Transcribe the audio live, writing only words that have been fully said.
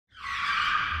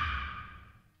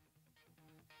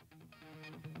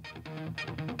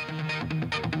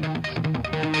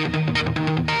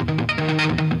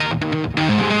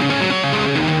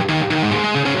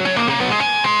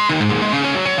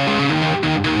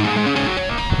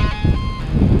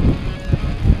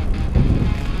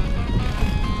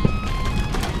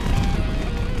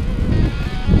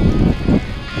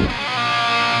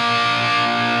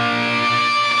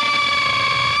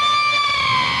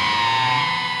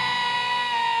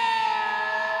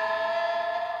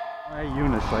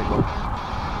Unicycle.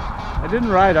 I didn't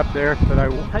ride up there, but I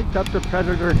hiked up the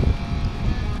Predator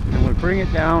and would bring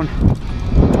it down.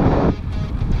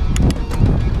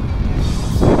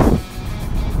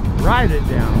 Ride it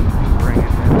down, bring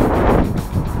it down.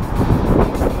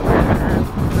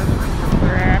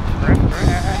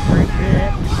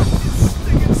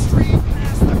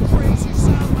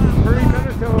 Pretty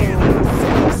Minnesota.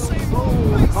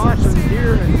 Oh, caution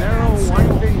here and narrow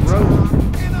winding road.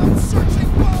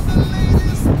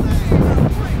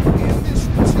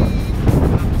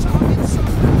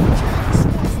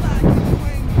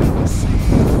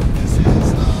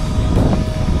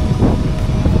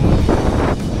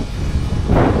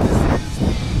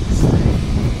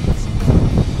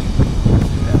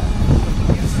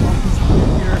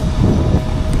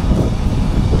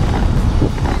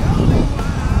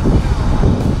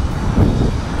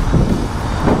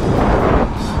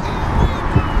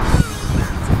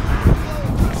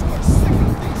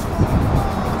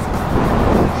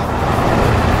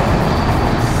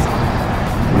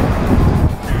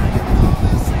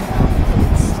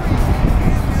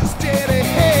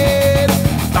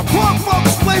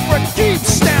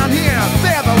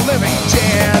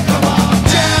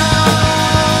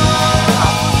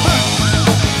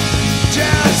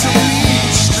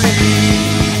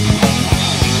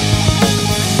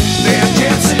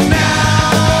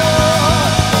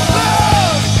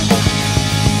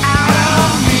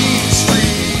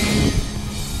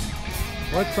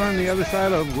 What's on the other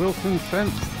side of Wilson's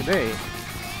fence today?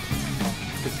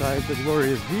 Besides the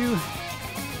glorious view,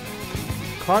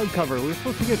 cloud cover. We were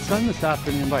supposed to get sun this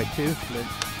afternoon by 2, but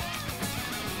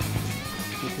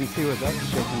you can see what that's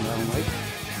shaking down like.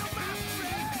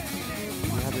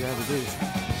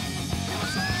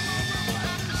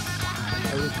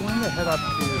 I was going to head up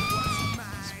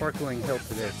to Sparkling Hill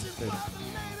today.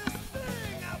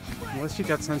 Unless you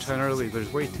got sunshine early,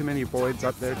 there's way too many voids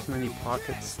up there, too many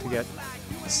pockets to get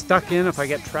stuck in if I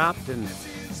get trapped and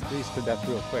squeeze to death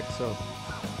real quick. So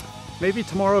maybe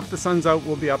tomorrow if the sun's out,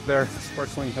 we'll be up there,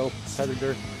 Sparkling Hill,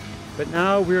 Predator. But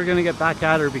now we're going to get back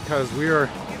at her because we are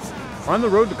on the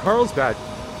road to Carlsbad.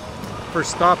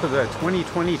 First stop of the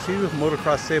 2022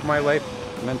 Motocross Save My Life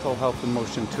Mental Health and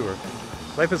Motion Tour.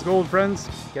 Life is gold, friends.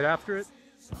 Get after it.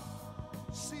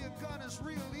 See, a gun is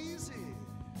real easy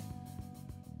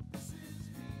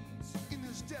in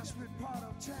this desperate part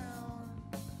of town.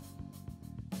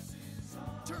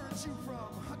 Turns you from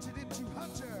hunted into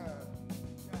hunter.